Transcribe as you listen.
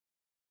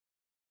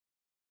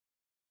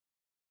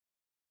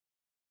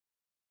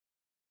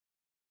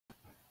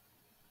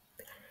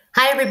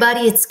Hi,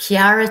 everybody. It's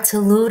Chiara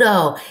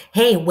Talluto.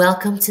 Hey,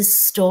 welcome to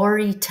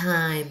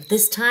Storytime.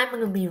 This time I'm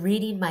going to be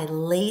reading my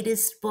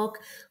latest book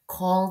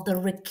called The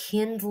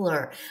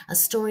Rekindler, a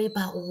story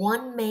about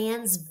one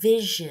man's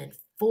vision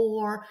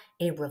for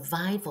a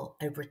revival,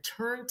 a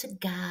return to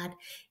God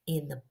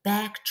in the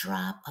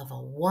backdrop of a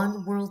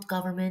one world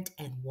government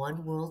and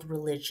one world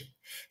religion.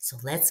 So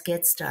let's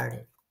get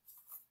started.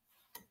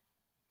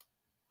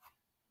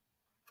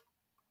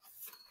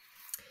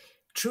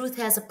 Truth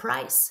has a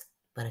price,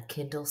 but a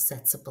Kindle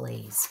sets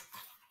ablaze.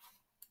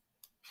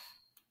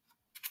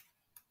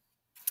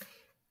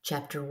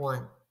 Chapter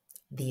 1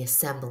 The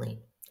Assembling.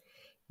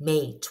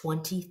 May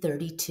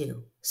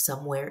 2032,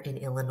 somewhere in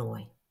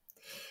Illinois.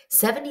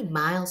 70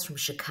 miles from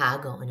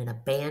Chicago in an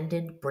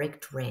abandoned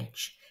bricked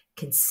ranch,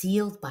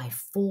 concealed by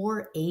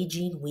four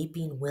aging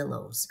weeping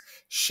willows,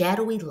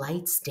 shadowy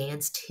lights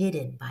danced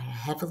hidden by a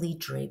heavily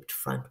draped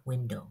front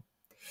window.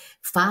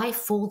 5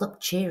 fold-up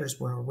chairs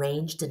were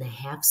arranged in a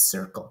half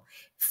circle,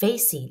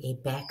 facing a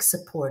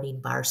back-supporting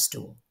bar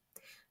stool.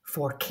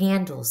 4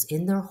 candles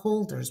in their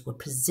holders were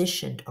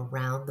positioned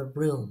around the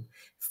room,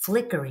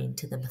 flickering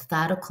to the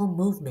methodical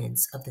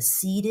movements of the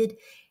seated,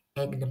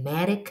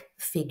 enigmatic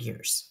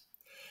figures.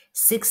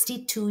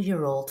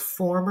 62-year-old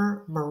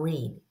former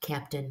Marine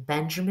Captain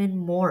Benjamin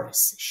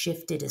Morris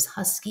shifted his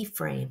husky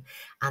frame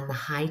on the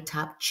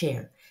high-top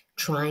chair,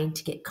 trying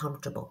to get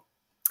comfortable.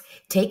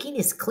 Taking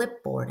his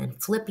clipboard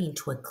and flipping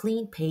to a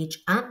clean page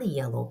on the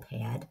yellow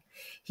pad,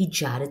 he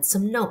jotted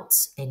some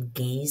notes and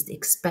gazed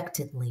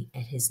expectantly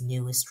at his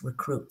newest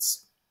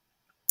recruits,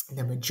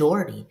 the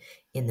majority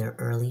in their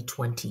early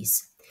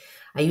 20s.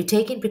 Are you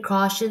taking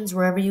precautions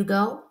wherever you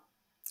go?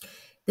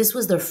 This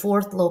was their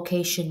 4th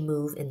location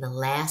move in the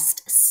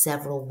last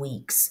several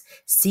weeks.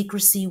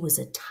 Secrecy was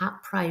a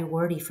top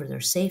priority for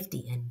their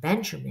safety, and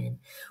Benjamin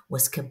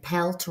was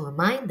compelled to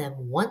remind them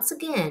once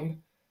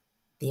again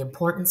the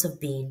importance of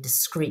being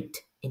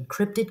discreet.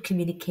 Encrypted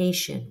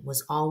communication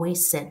was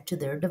always sent to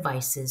their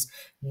devices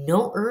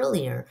no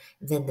earlier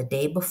than the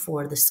day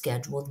before the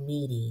scheduled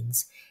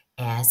meetings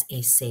as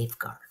a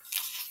safeguard.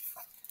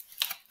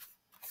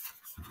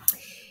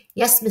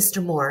 Yes,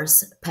 Mr.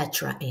 Morris,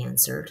 Petra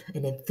answered,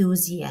 an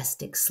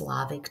enthusiastic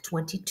Slavic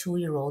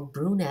 22-year-old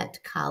brunette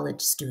college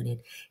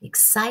student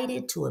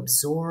excited to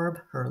absorb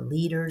her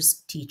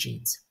leader's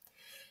teachings.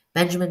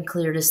 Benjamin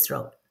cleared his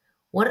throat.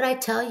 What did I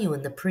tell you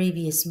in the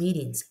previous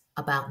meetings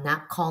about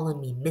not calling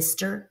me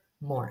Mr.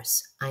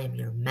 Morris? I am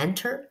your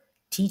mentor,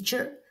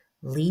 teacher,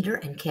 leader,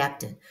 and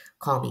captain.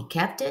 Call me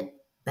Captain,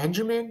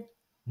 Benjamin,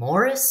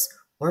 Morris,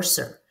 or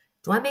Sir.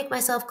 Do I make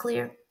myself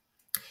clear?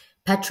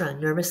 Petra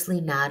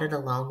nervously nodded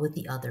along with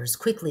the others,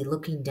 quickly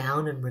looking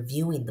down and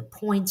reviewing the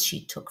points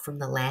she took from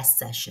the last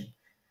session.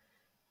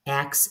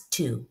 Acts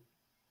 2,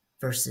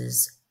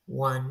 verses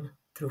 1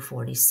 through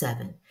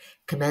 47.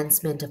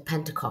 Commencement of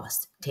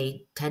Pentecost,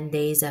 10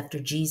 days after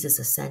Jesus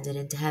ascended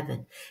into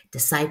heaven.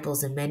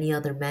 Disciples and many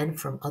other men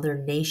from other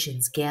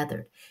nations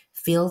gathered,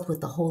 filled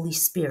with the Holy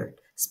Spirit,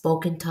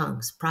 spoke in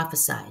tongues,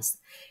 prophesied.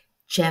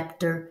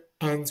 Chapter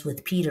ends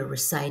with Peter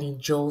reciting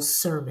Joel's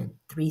sermon,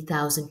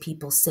 3,000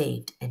 people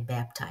saved and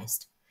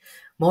baptized.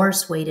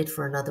 Morris waited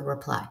for another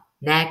reply.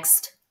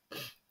 Next.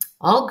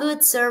 All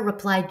good, sir,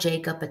 replied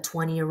Jacob, a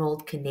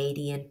 20-year-old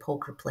Canadian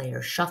poker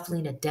player,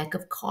 shuffling a deck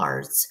of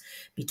cards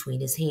between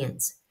his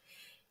hands.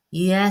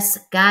 Yes,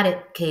 got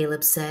it,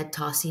 Caleb said,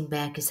 tossing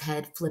back his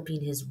head,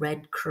 flipping his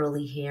red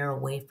curly hair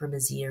away from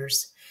his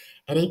ears.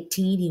 At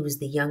 18, he was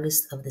the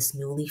youngest of this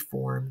newly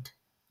formed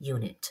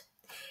unit.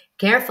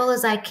 Careful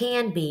as I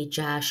can be,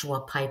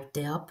 Joshua piped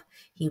up.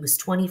 He was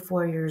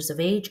 24 years of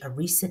age, a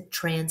recent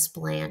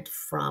transplant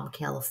from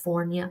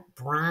California.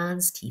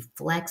 Bronzed, he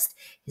flexed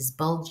his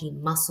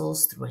bulging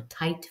muscles through a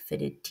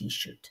tight-fitted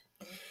t-shirt.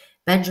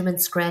 Benjamin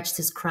scratched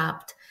his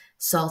cropped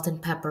salt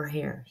and pepper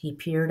hair. He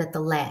peered at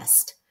the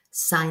last,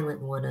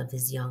 silent one of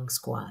his young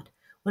squad.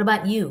 What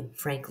about you,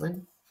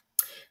 Franklin?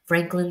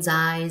 Franklin's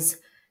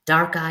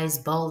dark eyes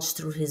bulged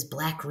through his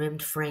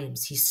black-rimmed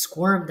frames. He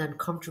squirmed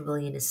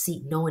uncomfortably in his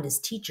seat, knowing his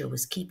teacher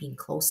was keeping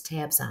close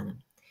tabs on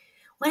him.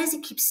 Why does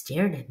he keep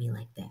staring at me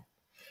like that?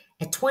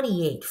 At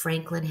 28,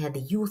 Franklin had the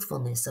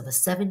youthfulness of a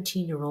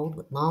 17-year-old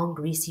with long,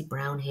 greasy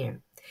brown hair.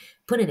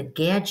 Putting a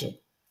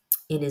gadget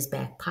in his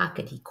back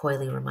pocket, he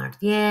coyly remarked,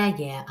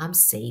 Yeah, I'm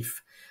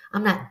safe.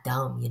 I'm not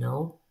dumb, you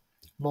know.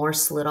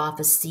 Morris slid off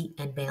his seat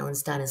and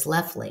balanced on his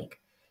left leg,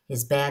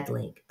 his bad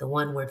leg, the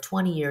one where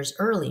 20 years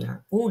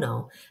earlier,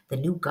 UNO, the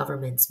new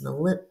government's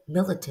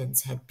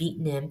militants, had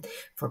beaten him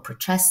for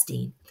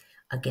protesting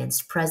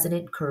against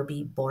President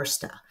Kirby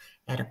Borsta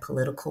at a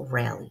political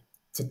rally.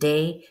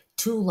 Today,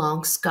 2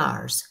 long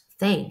scars,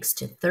 thanks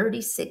to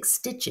 36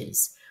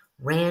 stitches,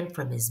 ran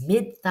from his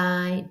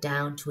mid-thigh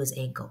down to his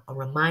ankle, a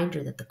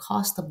reminder that the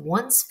cost of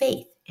one's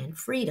faith and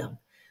freedom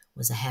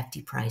was a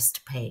hefty price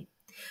to pay.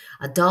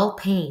 A dull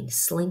pain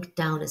slinked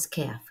down his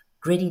calf.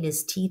 Gritting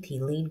his teeth, he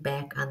leaned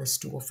back on the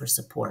stool for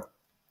support.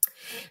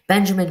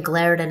 Benjamin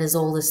glared at his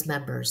oldest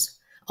members.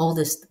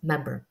 Oldest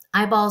member,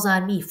 eyeballs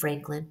on me,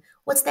 Franklin.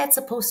 What's that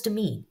supposed to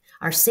mean?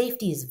 Our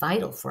safety is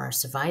vital for our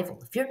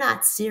survival. If you're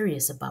not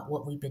serious about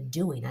what we've been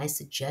doing, I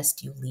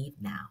suggest you leave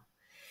now.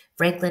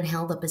 Franklin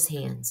held up his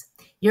hands.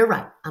 You're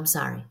right. I'm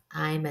sorry.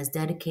 I'm as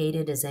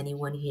dedicated as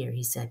anyone here,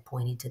 he said,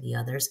 pointing to the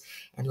others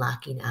and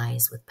locking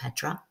eyes with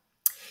Petra.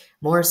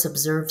 Morris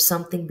observed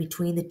something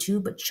between the two,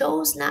 but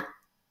chose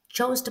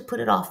to put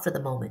it off for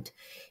the moment.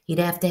 He'd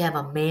have to have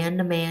a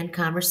man-to-man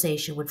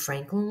conversation with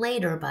Franklin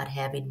later about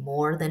having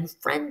more than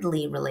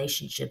friendly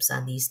relationships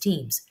on these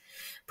teams,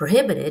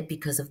 prohibited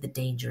because of the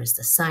dangerous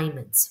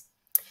assignments.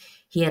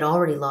 He had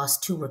already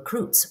lost two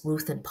recruits,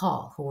 Ruth and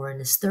Paul, who were in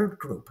his third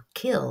group,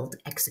 killed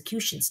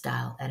execution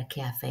style at a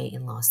cafe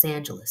in Los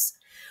Angeles.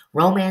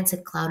 Romance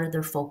had clouded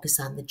their focus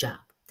on the job.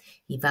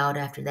 He vowed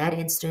after that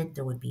incident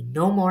there would be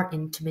no more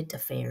intimate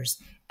affairs,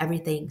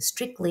 everything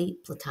strictly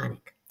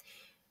platonic.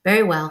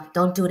 Very well,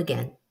 don't do it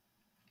again.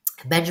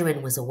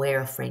 Benjamin was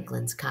aware of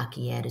Franklin's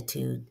cocky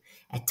attitude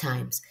at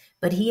times,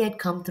 but he had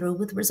come through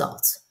with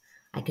results.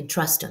 I can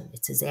trust him.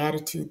 It's his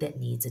attitude that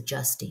needs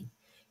adjusting.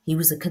 He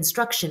was a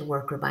construction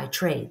worker by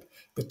trade.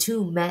 The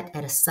two met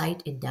at a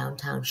site in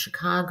downtown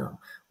Chicago,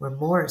 where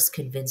Morris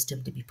convinced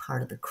him to be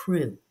part of the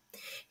crew.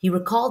 He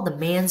recalled the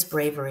man's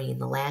bravery in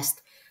the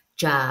last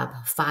job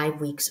 5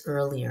 weeks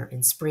earlier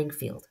in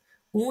Springfield.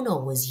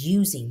 Uno was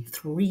using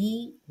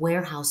 3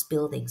 warehouse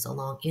buildings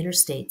along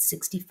Interstate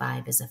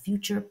 65 as a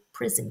future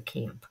prison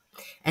camp,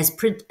 as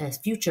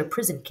future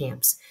prison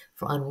camps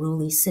for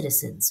unruly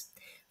citizens.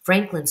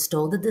 Franklin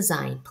stole the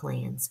design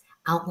plans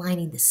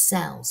outlining the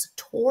cells,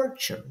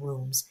 torture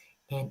rooms,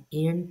 and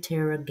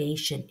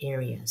interrogation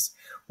areas.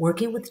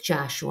 Working with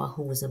Joshua,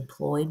 who was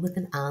employed with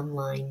an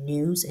online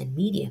news and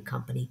media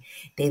company,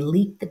 they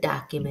leaked the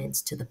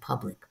documents to the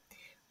public.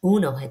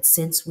 Uno had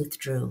since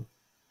withdrew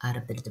out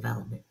of the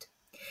development.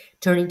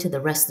 Turning to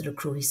the rest of the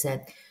crew, he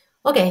said,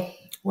 Okay,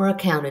 we're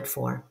accounted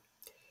for.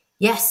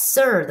 Yes,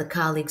 sir, the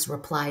colleagues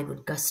replied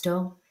with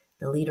gusto.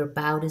 The leader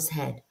bowed his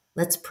head.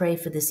 Let's pray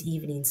for this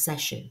evening's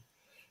session.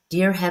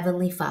 Dear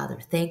Heavenly Father,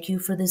 thank you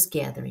for this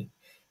gathering.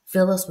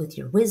 Fill us with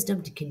your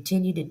wisdom to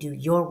continue to do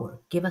your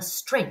work. Give us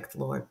strength,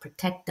 Lord.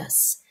 Protect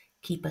us.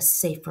 Keep us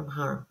safe from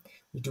harm.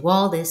 We do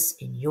all this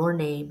in your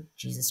name,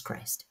 Jesus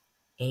Christ.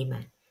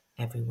 Amen.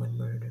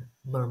 Everyone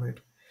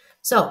murmured.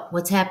 So,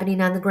 what's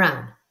happening on the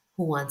ground?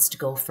 Who wants to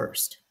go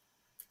first?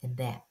 And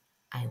that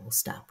I will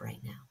stop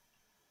right now.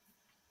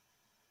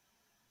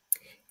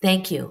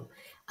 Thank you.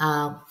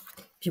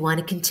 If you want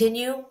to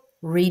continue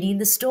reading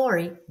the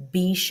story,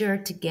 be sure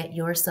to get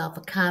yourself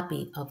a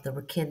copy of the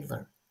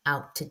Rekindler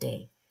out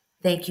today.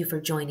 Thank you for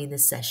joining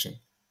this session.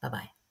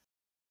 Bye-bye.